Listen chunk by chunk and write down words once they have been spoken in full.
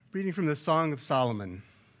Reading from the Song of Solomon,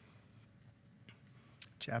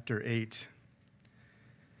 chapter 8.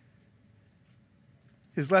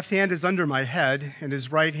 His left hand is under my head, and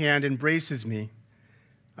his right hand embraces me.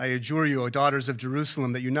 I adjure you, O daughters of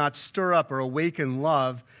Jerusalem, that you not stir up or awaken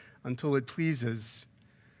love until it pleases.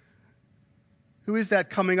 Who is that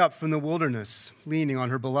coming up from the wilderness, leaning on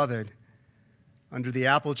her beloved? Under the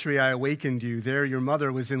apple tree I awakened you. There your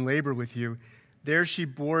mother was in labor with you. There she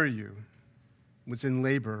bore you, was in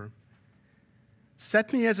labor.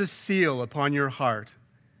 Set me as a seal upon your heart,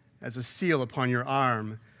 as a seal upon your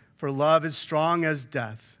arm, for love is strong as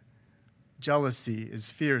death. Jealousy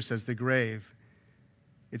is fierce as the grave.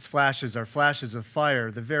 Its flashes are flashes of fire,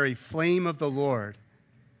 the very flame of the Lord.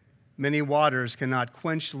 Many waters cannot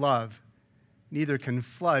quench love, neither can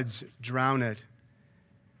floods drown it.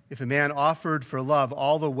 If a man offered for love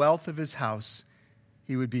all the wealth of his house,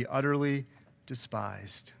 he would be utterly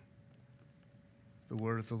despised. The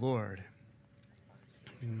word of the Lord.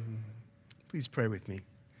 Please pray with me.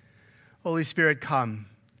 Holy Spirit, come.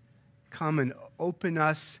 Come and open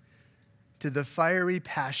us to the fiery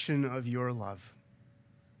passion of your love.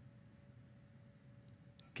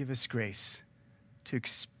 Give us grace to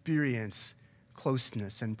experience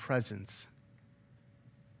closeness and presence.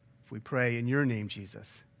 If we pray in your name,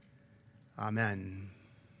 Jesus. Amen.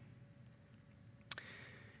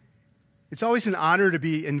 It's always an honor to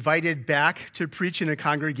be invited back to preach in a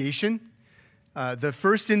congregation. The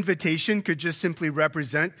first invitation could just simply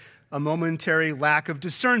represent a momentary lack of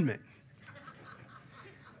discernment.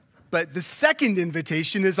 But the second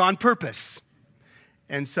invitation is on purpose.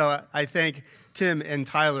 And so I thank Tim and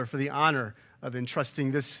Tyler for the honor of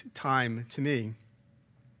entrusting this time to me.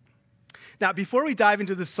 Now, before we dive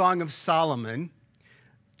into the Song of Solomon,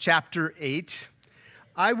 chapter 8,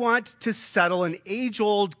 I want to settle an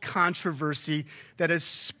age-old controversy that has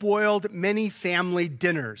spoiled many family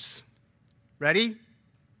dinners. Ready?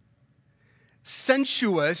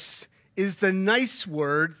 Sensuous is the nice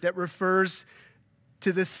word that refers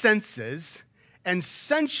to the senses, and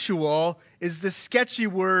sensual is the sketchy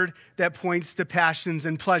word that points to passions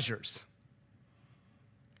and pleasures.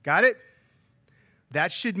 Got it?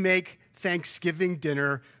 That should make Thanksgiving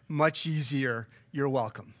dinner much easier. You're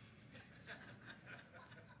welcome.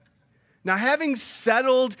 Now, having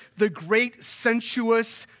settled the great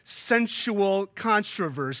sensual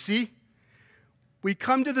controversy, we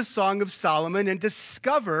come to the Song of Solomon and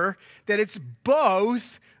discover that it's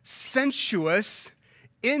both sensuous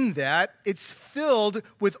in that it's filled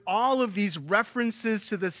with all of these references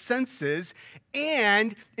to the senses,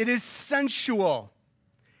 and it is sensual.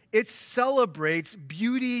 It celebrates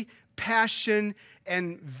beauty, passion,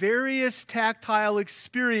 and various tactile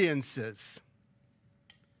experiences.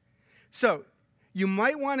 So, you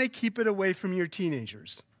might want to keep it away from your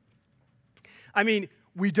teenagers. I mean,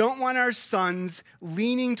 we don't want our sons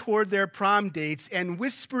leaning toward their prom dates and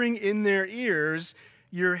whispering in their ears,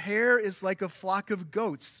 "Your hair is like a flock of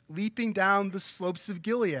goats leaping down the slopes of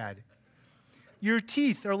Gilead. Your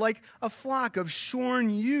teeth are like a flock of shorn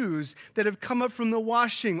ewes that have come up from the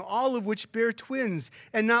washing, all of which bear twins,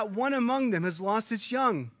 and not one among them has lost its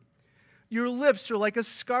young. Your lips are like a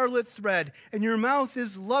scarlet thread, and your mouth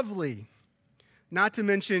is lovely. Not to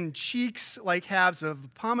mention cheeks like halves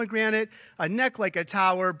of pomegranate, a neck like a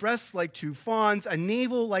tower, breasts like two fawns, a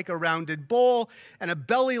navel like a rounded bowl, and a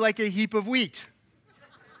belly like a heap of wheat."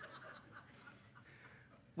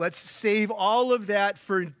 Let's save all of that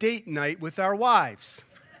for date night with our wives.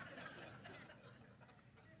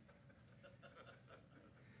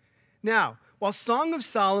 Now, while Song of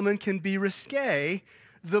Solomon can be risque,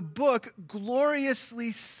 the book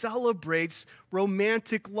gloriously celebrates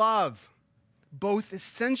romantic love, both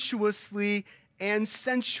sensuously and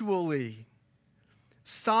sensually.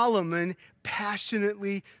 Solomon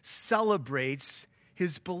passionately celebrates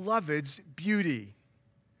his beloved's beauty.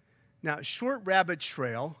 Now, short rabbit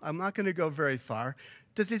trail, I'm not going to go very far.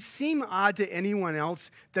 Does it seem odd to anyone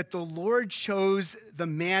else that the Lord chose the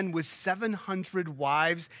man with 700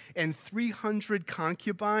 wives and 300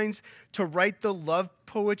 concubines to write the love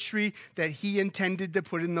poetry that he intended to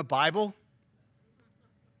put in the Bible?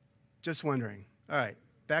 Just wondering. All right,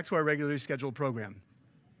 back to our regularly scheduled program.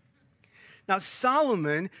 Now,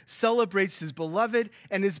 Solomon celebrates his beloved,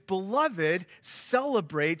 and his beloved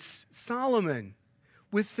celebrates Solomon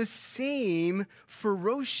with the same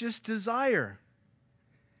ferocious desire.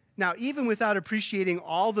 Now, even without appreciating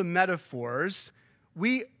all the metaphors,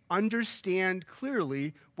 we understand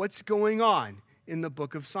clearly what's going on in the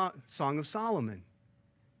book of Song of Solomon.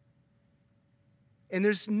 And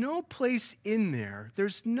there's no place in there,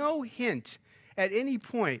 there's no hint at any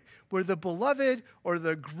point where the beloved or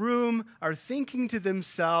the groom are thinking to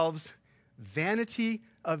themselves, vanity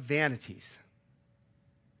of vanities,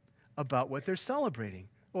 about what they're celebrating,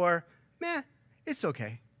 or, meh, it's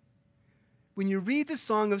okay. When you read the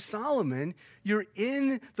Song of Solomon, you're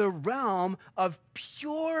in the realm of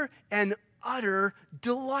pure and utter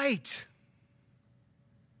delight.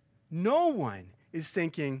 No one is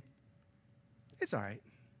thinking, it's all right.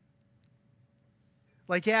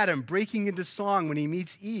 Like Adam breaking into song when he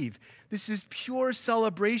meets Eve. This is pure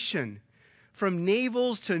celebration. From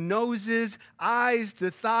navels to noses, eyes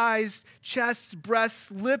to thighs, chests,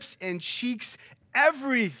 breasts, lips, and cheeks,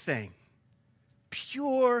 everything.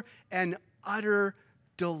 Pure and utter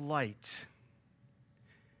delight.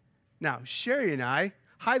 Now, Sherry and I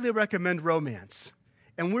highly recommend romance.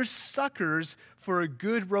 And we're suckers for a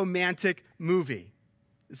good romantic movie,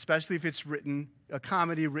 especially if it's a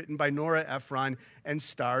comedy written by Nora Ephron and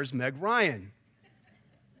stars Meg Ryan.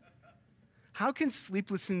 How can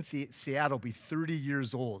Sleepless in Seattle be 30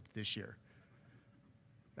 years old this year?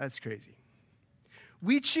 That's crazy.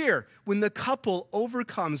 We cheer when the couple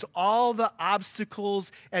overcomes all the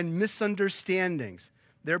obstacles and misunderstandings,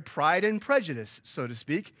 their pride and prejudice, so to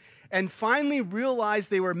speak, and finally realize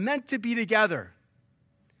they were meant to be together.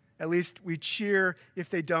 At least we cheer if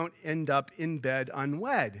they don't end up in bed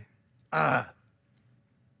unwed. And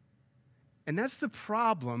that's the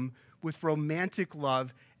problem with romantic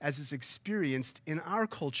love as is experienced in our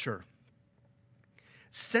culture.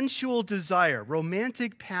 Sensual desire,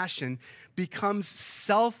 romantic passion, becomes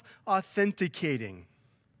self-authenticating.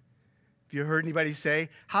 Have you heard anybody say,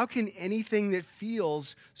 how can anything that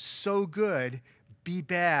feels so good be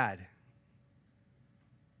bad?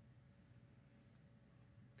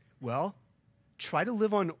 Well, try to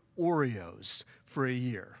live on Oreos for a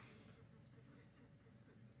year.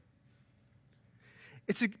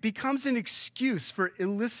 It becomes an excuse for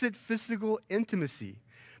illicit physical intimacy.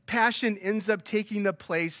 Passion ends up taking the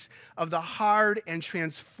place of the hard and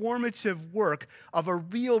transformative work of a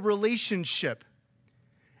real relationship,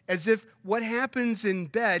 as if what happens in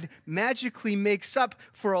bed magically makes up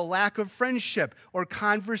for a lack of friendship or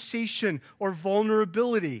conversation or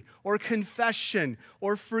vulnerability or confession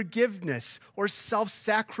or forgiveness or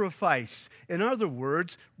self-sacrifice. In other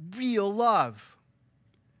words, real love.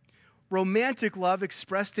 Romantic love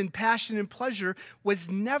expressed in passion and pleasure was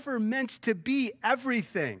never meant to be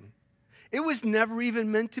everything. It was never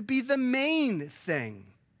even meant to be the main thing.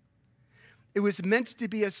 It was meant to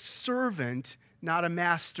be a servant, not a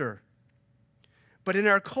master. But in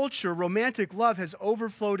our culture, romantic love has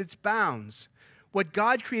overflowed its bounds. What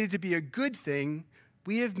God created to be a good thing,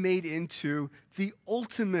 we have made into the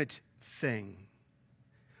ultimate thing.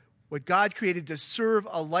 What God created to serve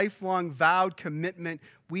a lifelong vowed commitment,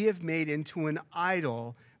 we have made into an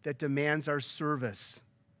idol that demands our service.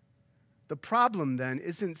 The problem then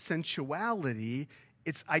isn't sensuality,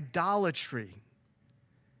 it's idolatry.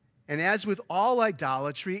 And as with all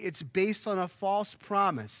idolatry, it's based on a false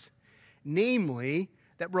promise, namely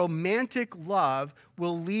that romantic love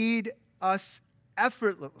will lead us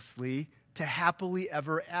effortlessly to happily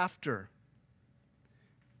ever after.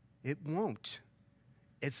 It won't.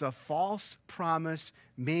 It's a false promise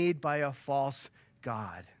made by a false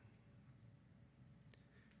God.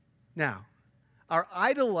 Now, our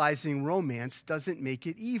idolizing romance doesn't make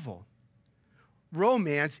it evil.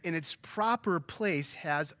 Romance, in its proper place,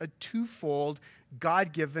 has a twofold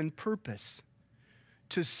God-given purpose: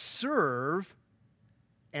 to serve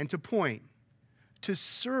and to point. To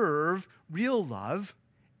serve real love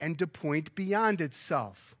and to point beyond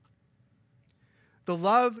itself. The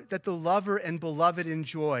love that the lover and beloved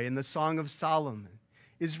enjoy in the Song of Solomon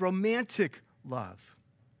is romantic love.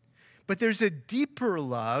 But there's a deeper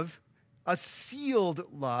love, a sealed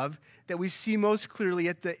love, that we see most clearly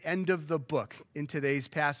at the end of the book in today's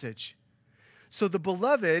passage. So the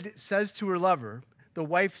beloved says to her lover, the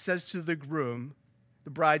wife says to the groom,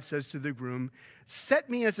 the bride says to the groom, "Set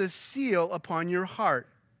me as a seal upon your heart,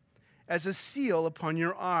 as a seal upon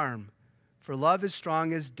your arm, for love is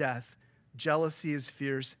strong as death. Jealousy is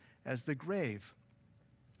fierce as the grave."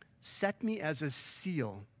 Set me as a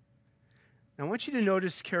seal. Now, I want you to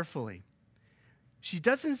notice carefully. She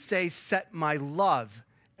doesn't say, set my love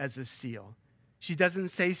as a seal. She doesn't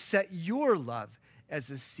say, set your love as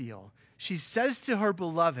a seal. She says to her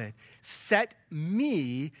beloved, set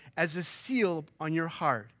me as a seal on your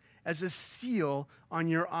heart, as a seal on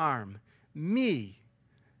your arm. Me,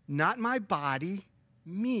 not my body,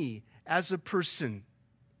 me as a person.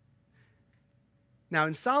 Now,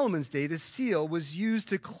 in Solomon's day, the seal was used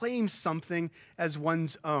to claim something as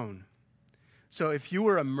one's own. So if you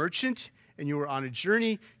were a merchant and you were on a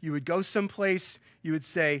journey, you would go someplace, you would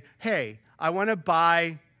say, hey, I want to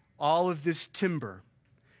buy all of this timber,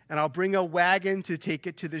 and I'll bring a wagon to take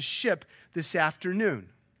it to the ship this afternoon.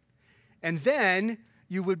 And then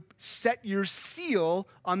you would set your seal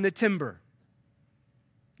on the timber.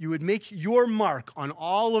 You would make your mark on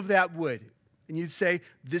all of that wood, and you'd say,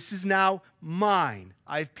 this is now mine.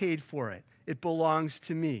 I've paid for it. It belongs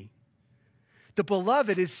to me. The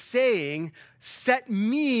beloved is saying, set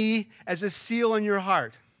me as a seal on your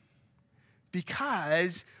heart,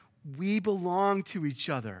 because we belong to each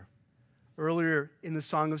other. Earlier in the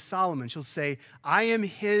Song of Solomon, she'll say, I am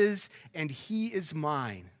his and he is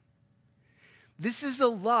mine. This is a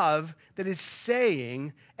love that is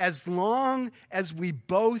saying, as long as we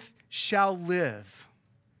both shall live,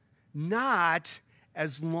 not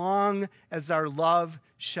as long as our love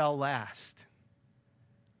shall last.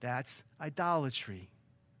 That's idolatry.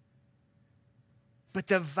 But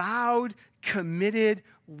the vowed, committed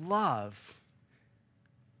love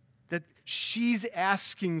that she's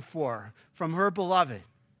asking for from her beloved,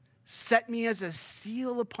 set me as a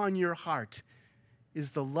seal upon your heart,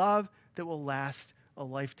 is the love that will last a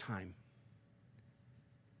lifetime.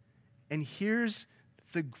 And here's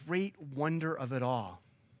the great wonder of it all.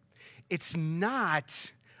 It's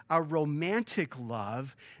not a romantic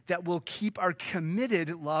love that will keep our committed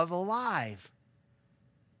love alive.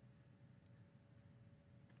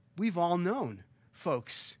 We've all known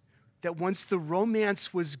folks that once the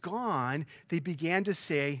romance was gone, they began to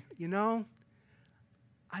say,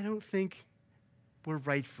 I don't think we're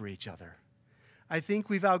right for each other. I think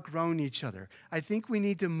we've outgrown each other. I think we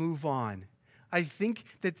need to move on. I think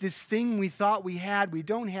that this thing we thought we had, we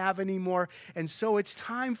don't have anymore, and so it's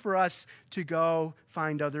time for us to go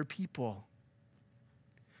find other people.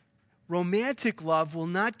 Romantic love will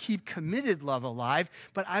not keep committed love alive,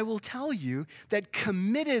 but I will tell you that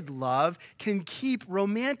committed love can keep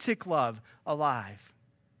romantic love alive.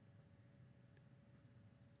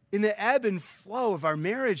 In the ebb and flow of our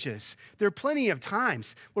marriages, there are plenty of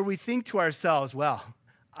times where we think to ourselves, well,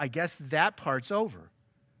 I guess that part's over.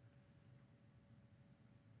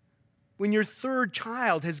 When your third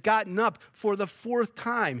child has gotten up for the fourth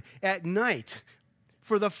time at night,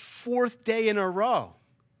 for the fourth day in a row,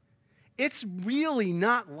 it's really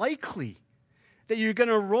not likely that you're going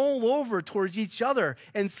to roll over towards each other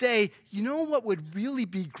and say, you know what would really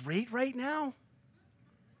be great right now?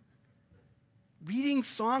 Reading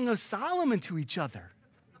Song of Solomon to each other.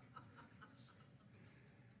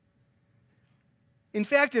 In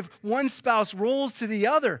fact, if one spouse rolls to the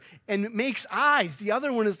other and makes eyes, the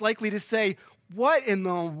other one is likely to say, what in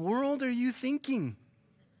the world are you thinking?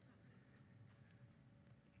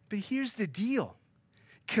 But here's the deal.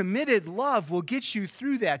 Committed love will get you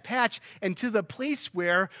through that patch and to the place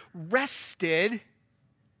where, rested,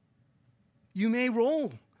 you may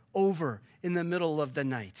roll over in the middle of the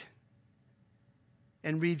night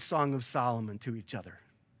and read Song of Solomon to each other.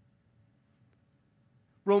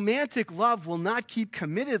 Romantic love will not keep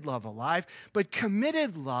committed love alive, but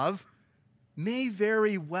committed love may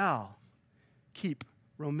very well keep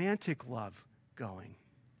romantic love going.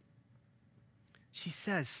 She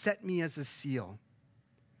says, set me as a seal.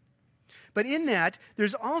 But in that,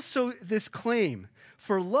 there's also this claim,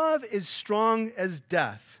 for love is strong as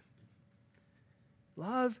death.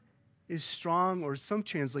 Love is strong, or some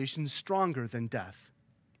translations, stronger than death.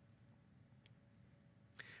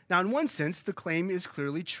 Now, in one sense, the claim is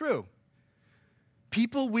clearly true.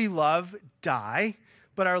 People we love die,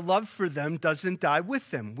 but our love for them doesn't die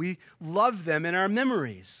with them. We love them in our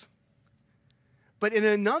memories. But in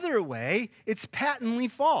another way, it's patently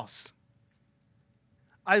false.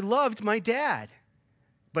 I loved my dad,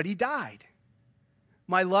 but he died.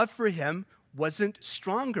 My love for him wasn't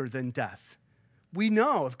stronger than death. We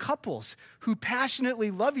know of couples who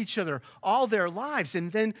passionately love each other all their lives,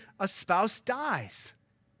 and then a spouse dies.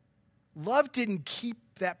 Love didn't keep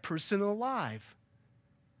that person alive.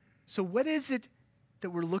 So what is it that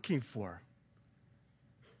we're looking for?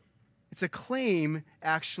 It's a claim,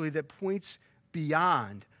 actually, that points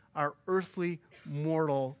beyond our earthly,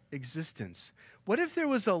 mortal existence. What if there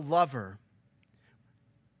was a lover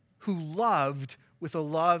who loved with a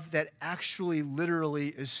love that actually, literally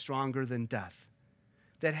is stronger than death,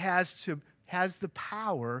 that has the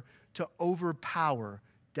power to overpower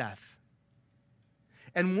death?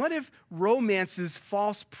 And what if romance's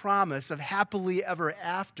false promise of happily ever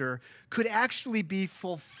after could actually be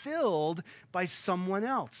fulfilled by someone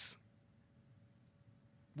else?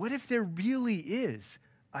 What if there really is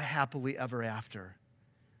a happily ever after?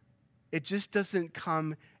 It just doesn't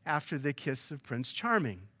come after the kiss of Prince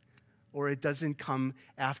Charming or it doesn't come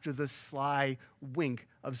after the sly wink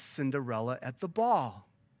of Cinderella at the ball.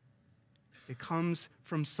 It comes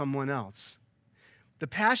from someone else. The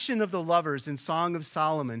passion of the lovers in Song of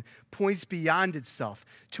Solomon points beyond itself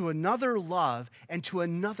to another love and to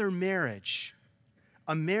another marriage.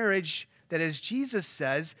 A marriage that, as Jesus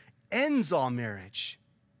says, ends all marriage.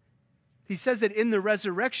 He says that in the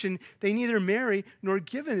resurrection, they neither marry nor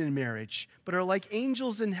given in marriage, but are like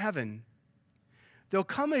angels in heaven. There'll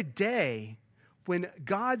come a day when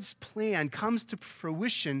God's plan comes to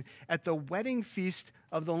fruition at the wedding feast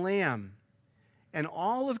of the Lamb. And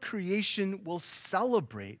all of creation will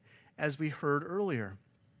celebrate, as we heard earlier.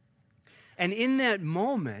 And in that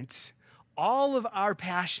moment, all of our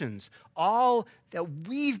passions, all that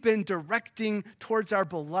we've been directing towards our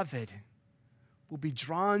beloved, will be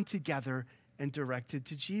drawn together and directed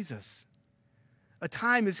to Jesus. A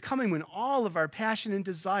time is coming when all of our passion and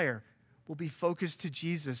desire will be focused to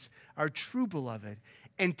Jesus, our true beloved,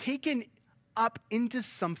 and taken up into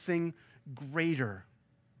something greater.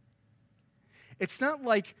 It's not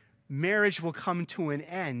like marriage will come to an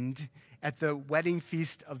end at the wedding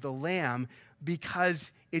feast of the Lamb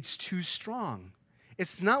because it's too strong.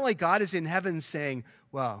 It's not like God is in heaven saying,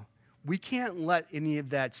 well, we can't let any of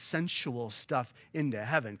that sensual stuff into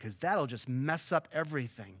heaven because that'll just mess up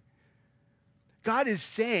everything. God is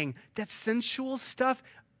saying that sensual stuff,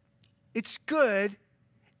 it's good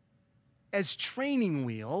as training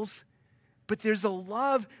wheels, but there's a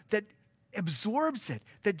love that absorbs it,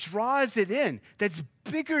 that draws it in, that's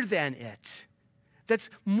bigger than it, that's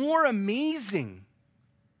more amazing.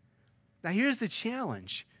 Now, here's the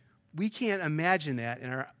challenge. We can't imagine that in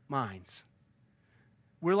our minds.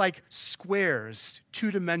 We're like squares,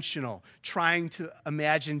 two-dimensional, trying to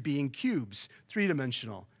imagine being cubes,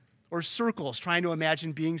 three-dimensional, or circles, trying to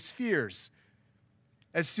imagine being spheres.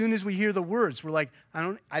 As soon as we hear the words, we're like,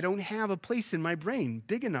 I don't have a place in my brain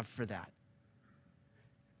big enough for that.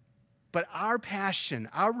 But our passion,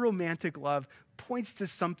 our romantic love, points to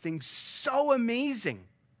something so amazing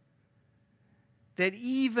that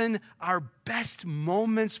even our best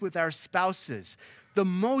moments with our spouses, the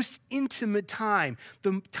most intimate time,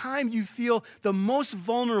 the time you feel the most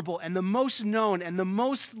vulnerable and the most known and the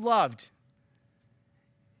most loved,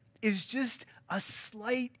 is just a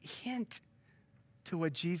slight hint to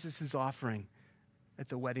what Jesus is offering at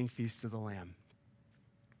the wedding feast of the Lamb.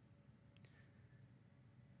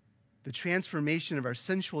 The transformation of our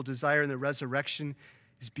sensual desire in the resurrection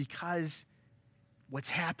is because what's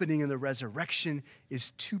happening in the resurrection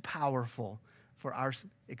is too powerful for our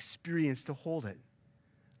experience to hold it.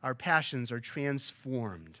 Our passions are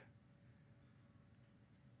transformed.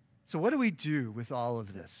 So what do we do with all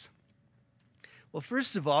of this? Well,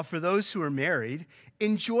 first of all, for those who are married,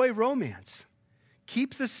 enjoy romance.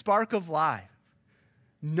 Keep the spark alive.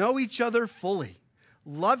 Know each other fully.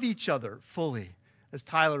 Love each other fully, as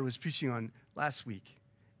Tyler was preaching on last week.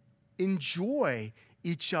 Enjoy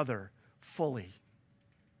each other fully.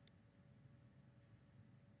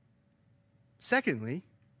 Secondly,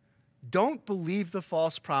 don't believe the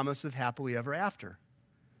false promise of happily ever after.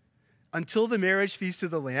 Until the marriage feast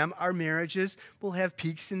of the Lamb, our marriages will have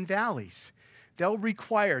peaks and valleys. They'll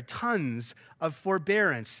require tons of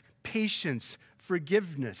forbearance, patience,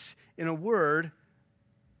 forgiveness. In a word,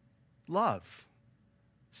 love.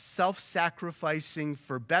 Self-sacrificing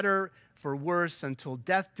for better, for worse, until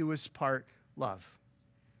death do us part, love.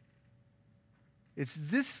 It's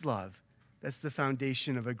this love that's the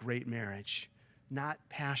foundation of a great marriage, not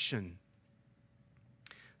passion.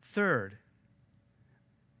 Third,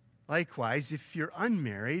 likewise, if you're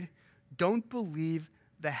unmarried, don't believe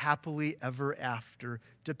the happily ever after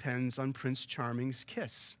depends on Prince Charming's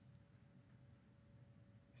kiss.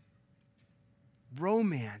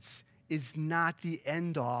 Romance is not the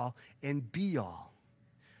end-all and be-all.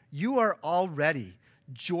 You are already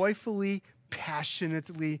joyfully,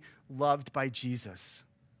 passionately loved by Jesus.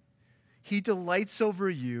 He delights over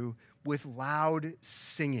you with loud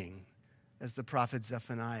singing, as the prophet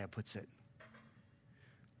Zephaniah puts it.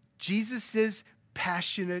 Jesus'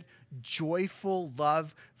 passionate, joyful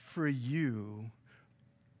love for you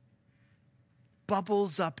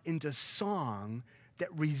bubbles up into song that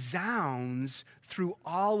resounds through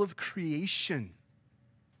all of creation.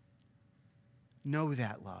 Know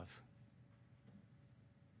that love.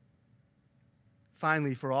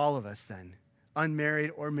 Finally, for all of us then,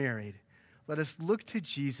 unmarried or married, let us look to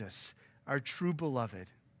Jesus, our true beloved,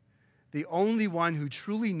 the only one who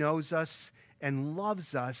truly knows us and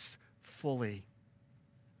loves us fully.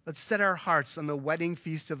 Let's set our hearts on the wedding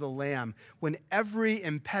feast of the Lamb, when every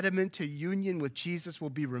impediment to union with Jesus will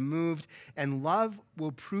be removed and love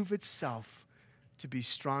will prove itself to be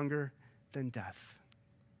stronger than death.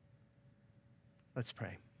 Let's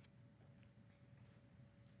pray.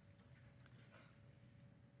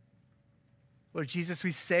 Lord Jesus,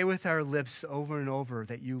 we say with our lips over and over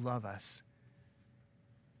that you love us.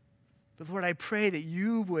 But Lord, I pray that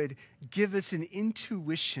you would give us an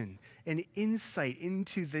intuition, an insight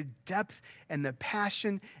into the depth and the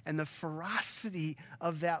passion and the ferocity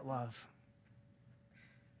of that love.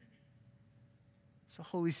 So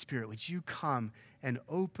Holy Spirit, would you come and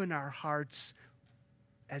open our hearts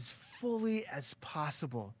as fully as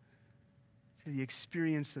possible to the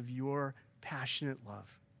experience of your passionate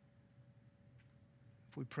love.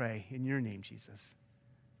 We pray in your name, Jesus.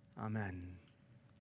 Amen.